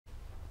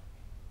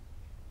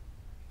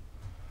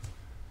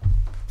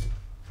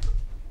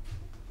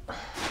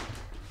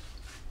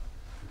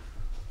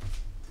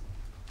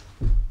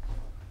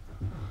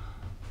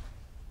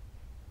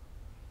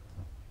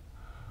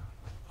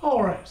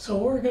Alright, so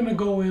we're going to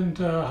go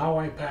into how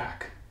I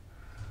pack.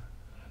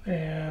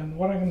 And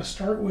what I'm going to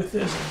start with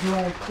is a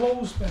dry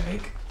clothes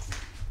bag.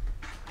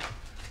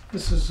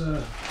 This is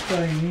a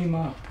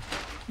Dyneema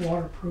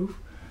waterproof.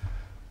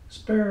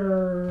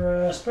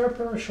 Spare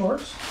pair of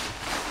shorts,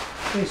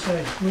 in case I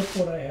rip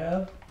what I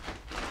have.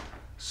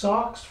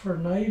 Socks for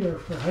night or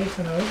for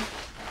hiking out.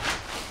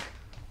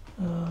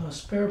 A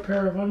spare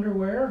pair of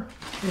underwear,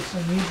 in case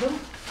I need them.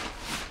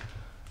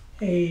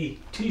 A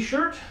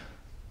t-shirt.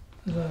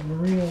 The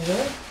merino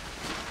wool.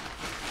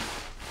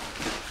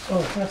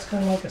 So that's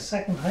kind of like a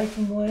second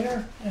hiking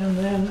layer. And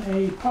then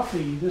a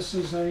puffy. This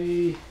is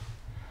a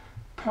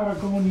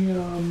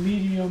Patagonia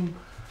medium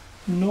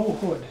no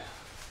hood.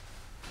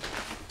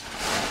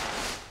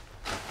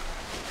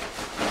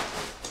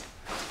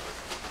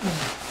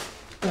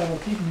 That'll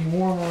keep me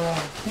warm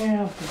around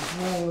camp as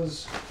well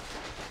as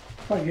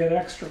if I get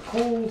extra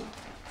cold.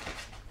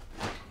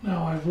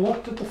 Now I've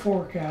looked at the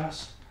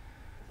forecast.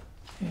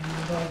 And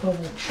I'll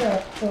double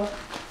check, but as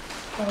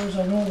far as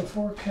I know the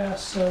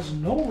forecast says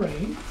no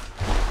rain.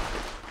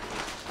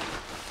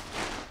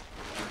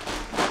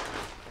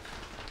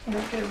 I'll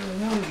get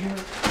everything out of here,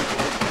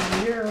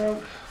 get the air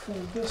out,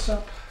 fold this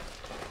up.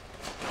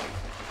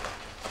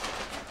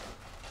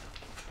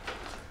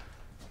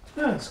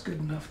 That's good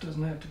enough,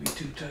 doesn't have to be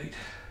too tight.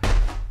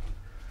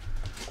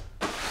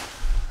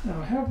 Now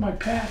I have my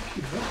pack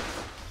here.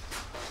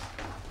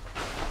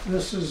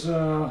 This is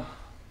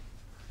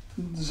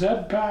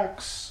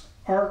Zpacks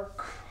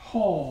Arc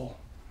Haul,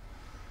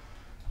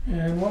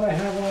 and what I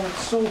have on it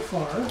so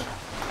far,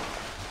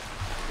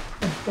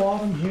 at the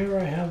bottom here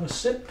I have a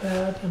sit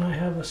pad and I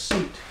have a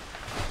seat,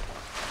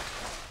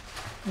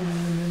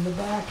 and in the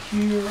back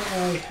here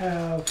I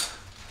have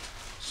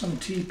some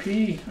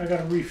TP. I got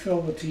to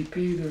refill the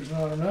TP, there's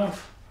not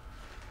enough,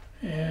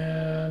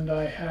 and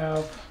I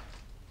have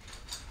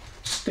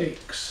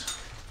stakes.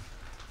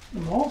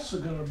 I'm also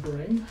going to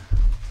bring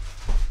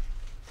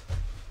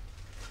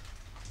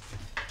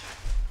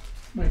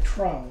my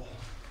trowel,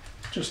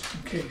 just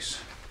in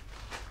case.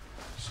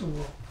 So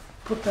we'll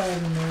put that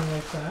in there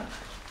like that.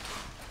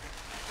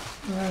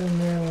 That in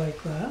there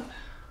like that.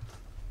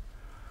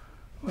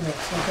 What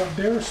else? I've got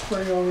bear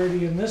spray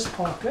already in this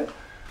pocket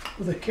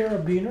with a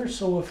carabiner,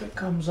 so if it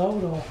comes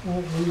out I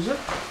won't lose it.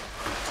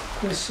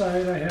 This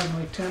side I have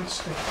my tent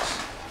stakes.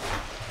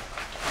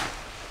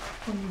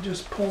 Let me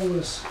just pull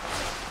this.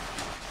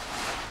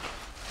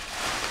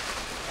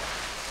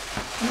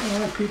 I don't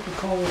know why people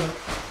call it a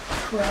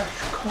trash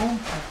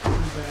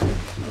compactor bag.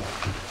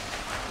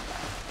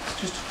 It's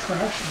just a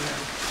trash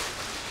bag.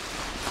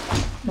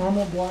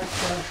 Normal black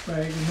trash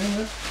bag. And then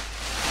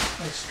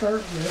I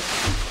start with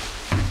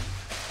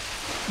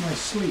my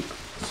sleep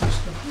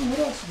system. Oh, what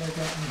else have I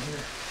got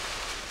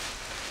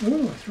in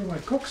here? Ooh, I threw my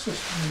cook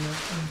system in that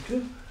thing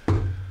too.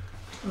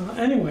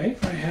 Anyway,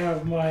 I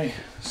have my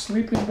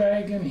sleeping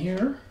bag in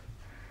here.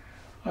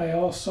 I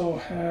also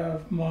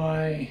have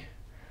my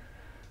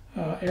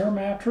air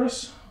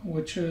mattress,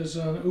 which is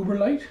an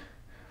Uberlite.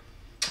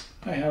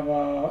 I have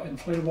an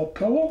inflatable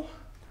pillow,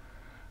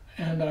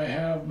 and I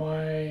have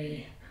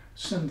my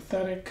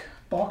synthetic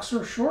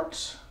boxer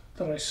shorts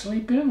that I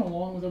sleep in,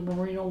 along with a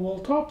merino wool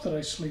top that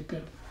I sleep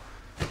in.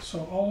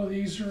 So all of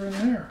these are in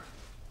there.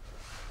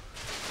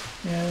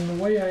 And the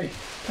way I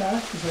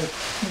pack is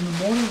in the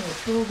morning I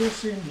throw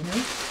this in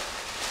here,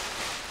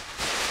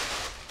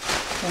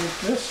 like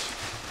this.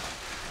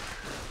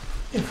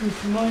 If you're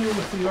familiar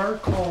with the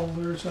Arc Haul,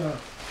 there's a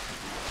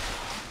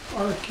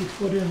arc you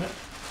put in it,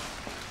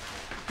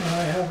 and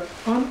I have it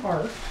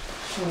unarced,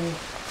 so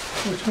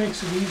which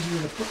makes it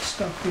easier to put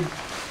stuff in.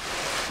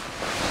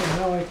 So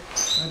now it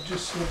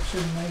just slips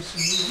in nice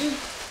and easy.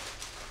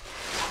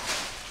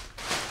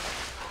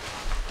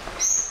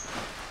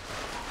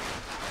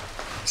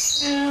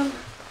 And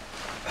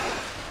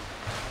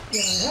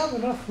yeah, I have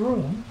enough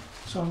room,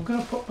 so I'm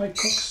going to put my cook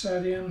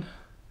set in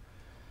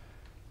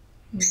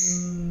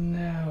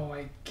now,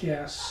 I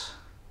guess.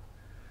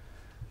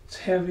 It's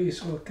heavy,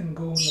 so it can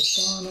go in the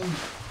bottom.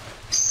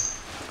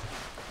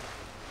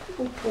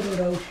 We'll put it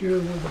out here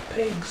where the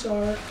pegs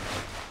are.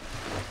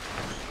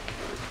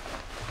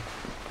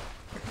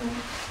 Okay.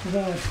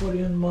 Then I put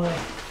in my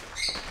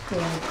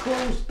dry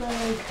clothes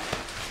bag.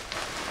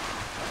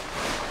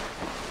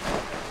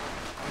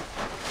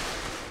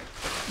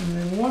 And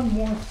then one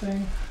more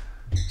thing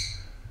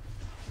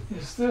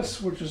is this,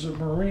 which is a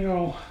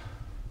merino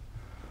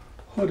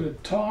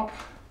hooded top.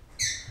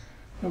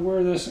 I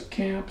wear this at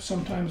camp,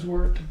 sometimes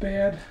wear it to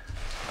bed.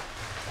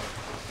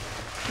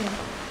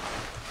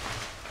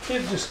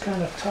 It just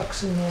kind of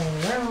tucks in all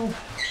around.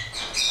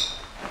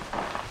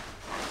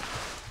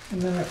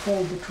 And then I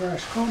fold the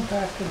trash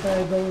compactor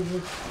bag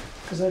over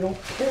because I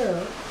don't care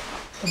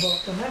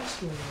about the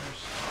next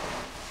layers.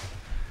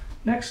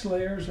 Next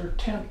layers are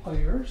tent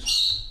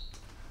layers.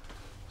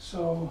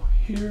 So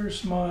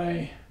here's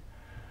my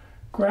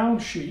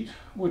ground sheet,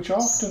 which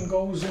often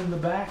goes in the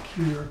back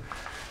here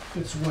if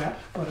it's wet,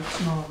 but it's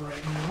not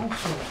right now,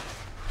 so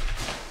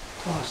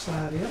toss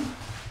that in.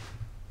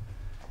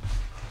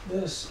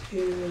 This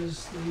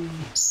is the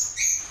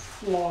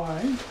fly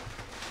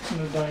in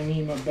a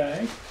Dyneema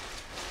bag.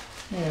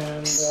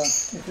 And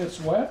if it's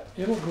wet,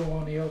 it'll go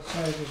on the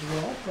outside as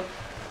well, but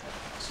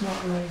it's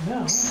not right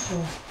now, so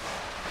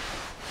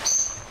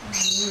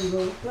I'll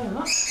rewrote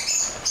that.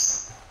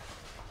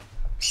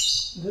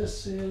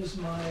 This is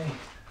my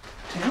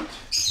tent.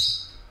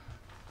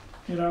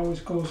 It always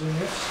goes in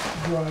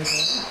its dry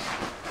bag.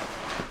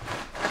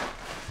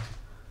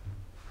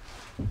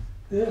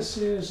 This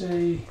is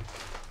a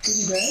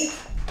goodie bag.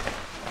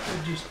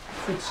 It just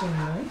fits in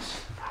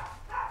nice.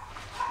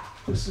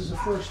 This is a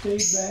first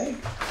aid bag.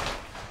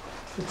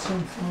 Fits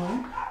in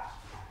fine.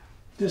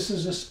 This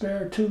is a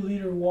spare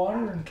 2-liter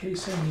water in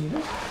case I need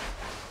it.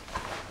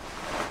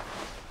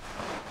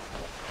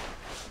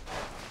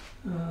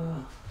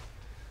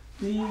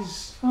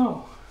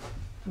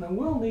 And I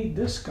will need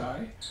this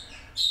guy.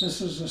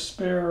 This is a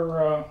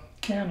spare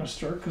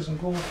canister because I'm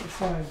going for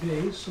 5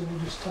 days, so we'll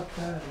just tuck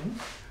that in.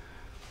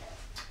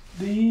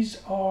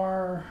 These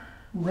are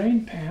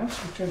rain pants,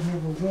 which I've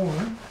never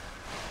worn.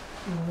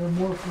 They're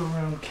more for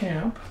around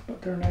camp,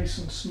 but they're nice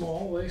and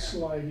small. They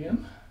slide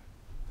in.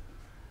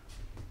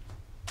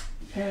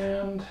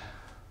 And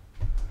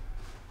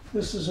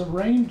this is a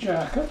rain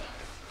jacket.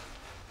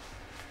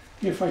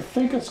 If I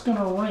think it's going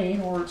to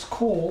rain or it's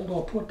cold,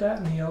 I'll put that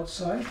in the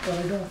outside, but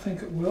I don't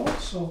think it will,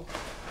 so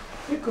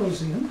it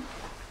goes in.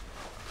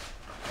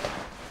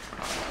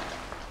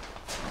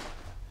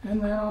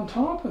 And then on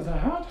top of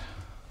that,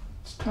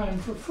 it's time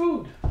for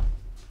food.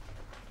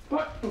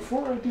 But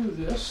before I do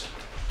this,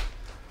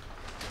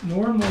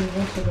 normally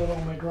once I got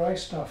all my dry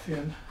stuff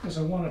in, is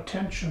I want to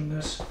tension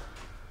this.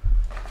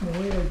 And the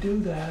way I do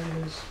that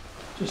is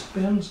just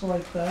bends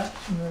like that,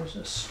 and there's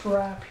a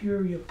strap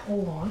here you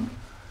pull on.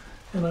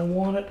 And I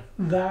want it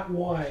that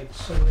wide,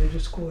 so I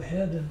just go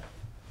ahead and,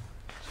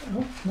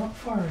 oh, not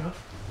far enough.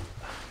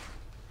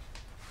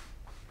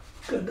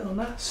 Good on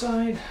that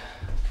side.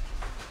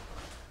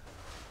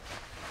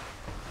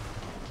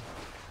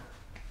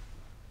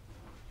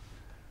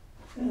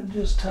 And it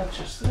just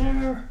touches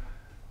there.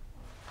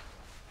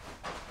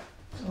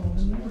 So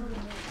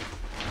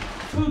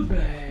food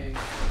bag.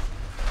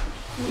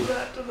 Move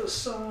that to the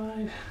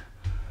side.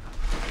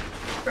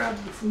 Grab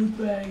the food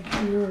bag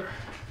here.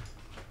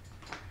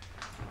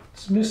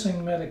 It's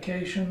missing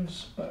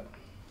medications, but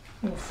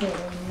we'll fill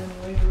them in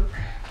later.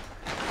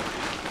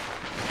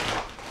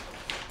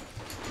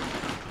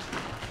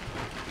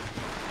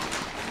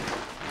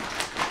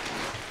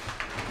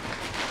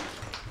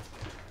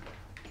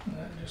 And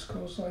that just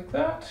goes like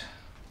that.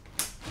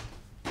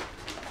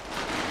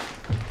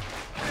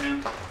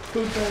 And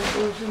food bag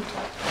goes in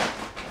top.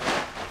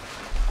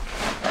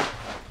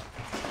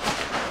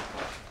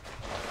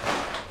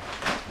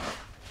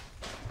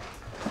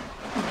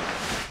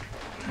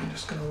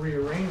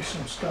 Rearrange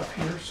some stuff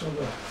here so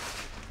the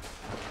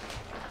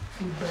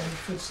food bag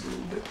fits a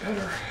little bit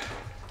better.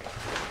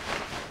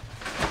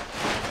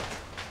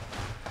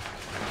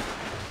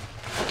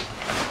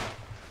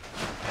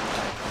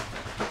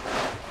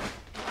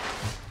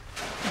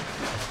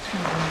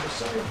 On the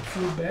side, the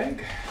food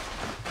bag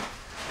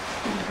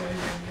on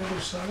the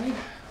other side.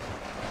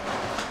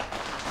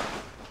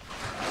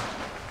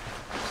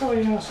 So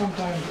yeah,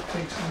 sometimes it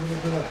takes a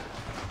little bit of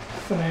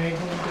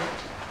finagling to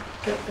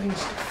get things to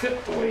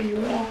fit the way you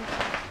want.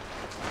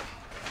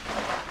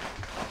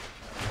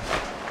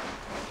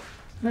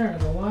 There,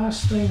 the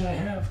last thing I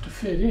have to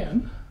fit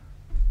in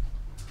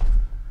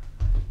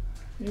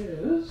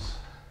is,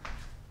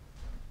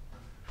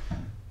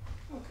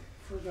 okay,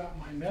 forgot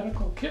my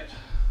medical kit.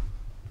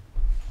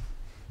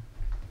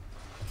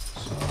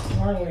 So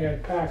normally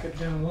I'd pack it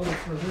down a little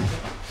further,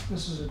 but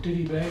this is a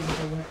ditty bag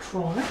with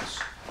electronics.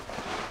 So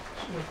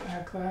we'll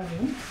pack that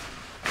in.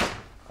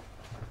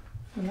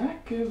 And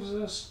that gives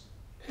us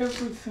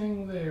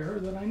everything there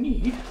that I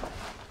need.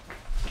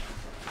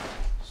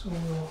 So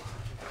we'll,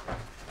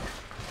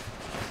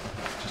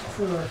 just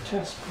for our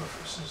test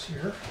purposes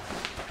here,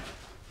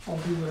 I'll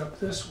do it up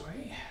this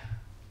way.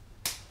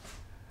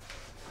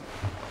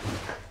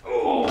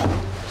 Oh!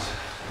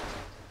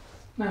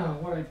 Now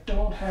what I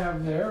don't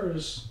have there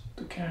is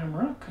the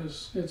camera,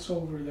 because it's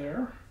over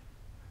there.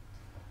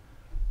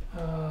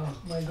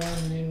 My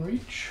Garmin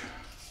InReach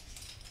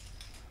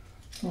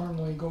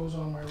normally goes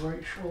on my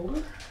right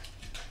shoulder.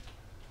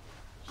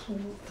 So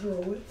we'll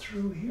throw it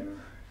through here.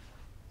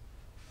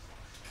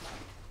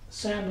 The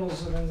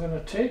sandals that I'm going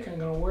to take, I'm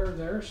going to wear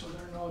there so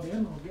they're not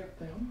in, I'll get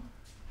them.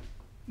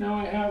 Now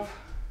I have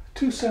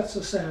 2 sets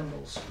of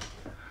sandals.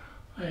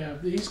 I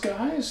have these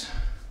guys,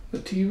 the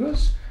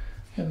Tevas,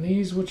 and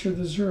these which are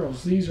the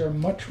Zeros. These are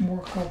much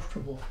more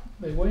comfortable.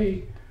 They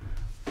weigh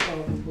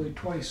probably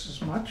twice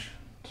as much,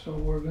 so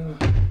we're going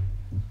to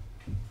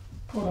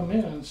put them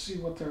in and see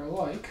what they're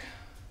like.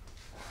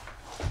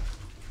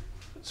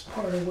 It's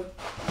part of what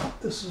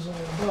this is all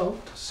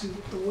about, to see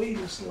what the weight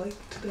is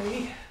like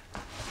today.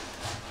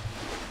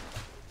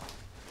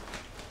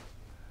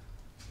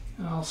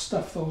 And I'll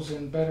stuff those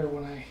in better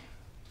when I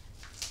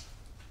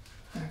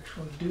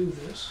actually do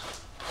this.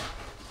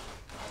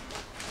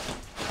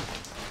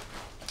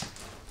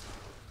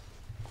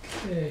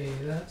 Okay,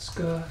 that's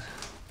got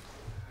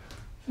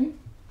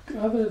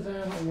other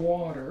than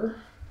water.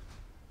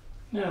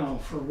 Now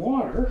for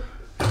water,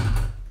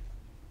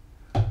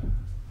 I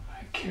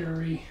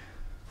carry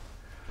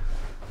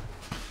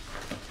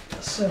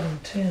a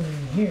 710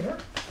 in here.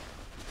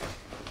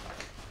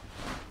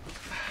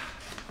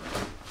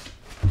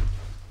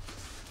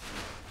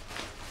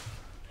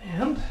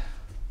 And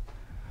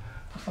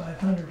a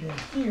 500 in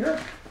here.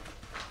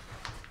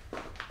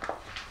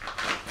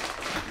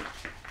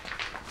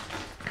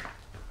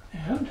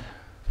 And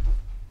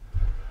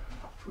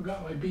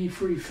forgot my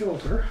bee-free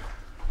filter,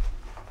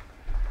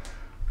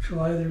 which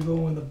will either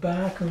go in the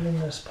back or in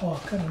this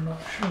pocket, I'm not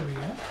sure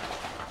yet.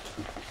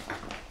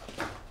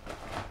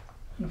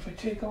 And if I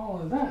take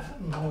all of that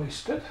and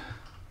hoist it,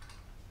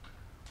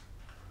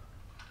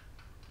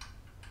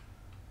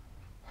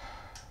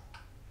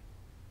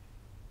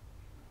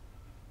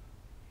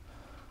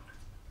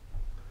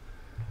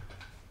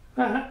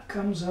 that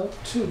comes out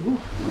to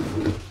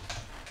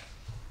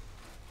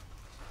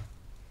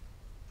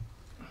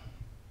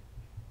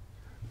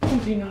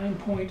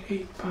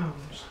 29.8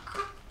 pounds.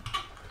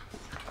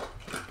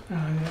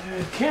 Now I'm going to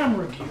add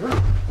camera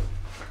gear.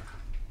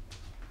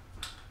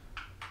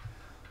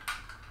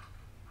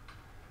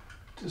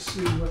 To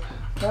see what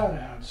that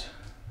adds.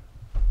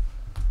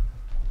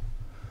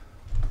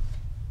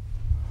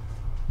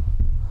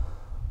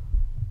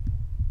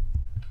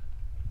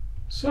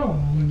 So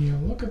when you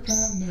look at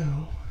that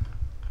now,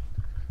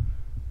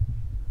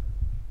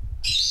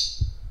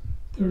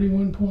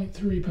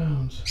 31.3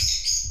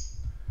 pounds.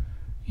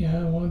 Yeah,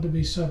 I wanted to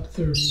be sub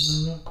 30, but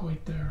I'm not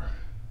quite there.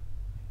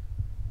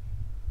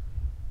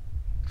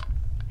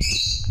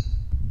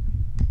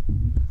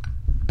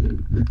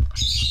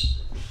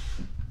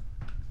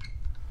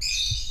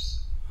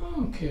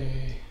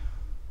 Okay.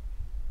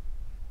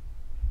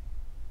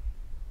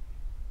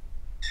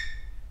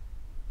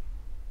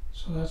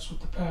 So that's what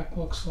the pack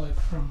looks like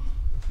from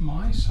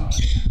my side.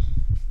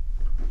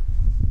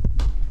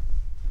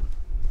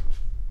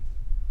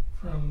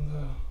 From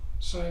the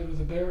side with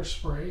the bear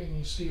spray, and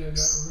you see I got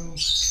room.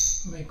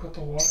 Let me put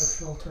the water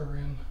filter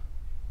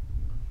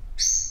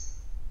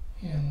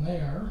in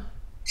there.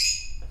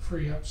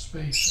 Free up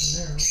space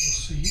in there, we'll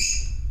see.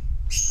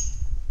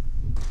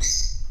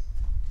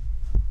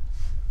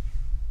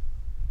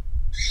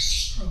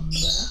 From the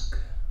back.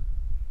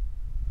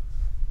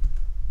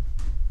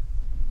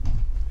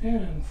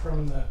 And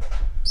from the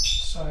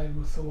side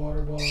with the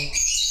water bottle.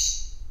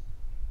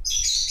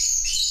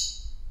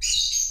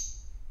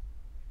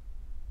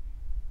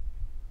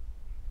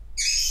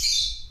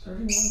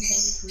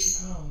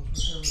 31.3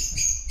 pounds with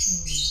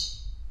everything.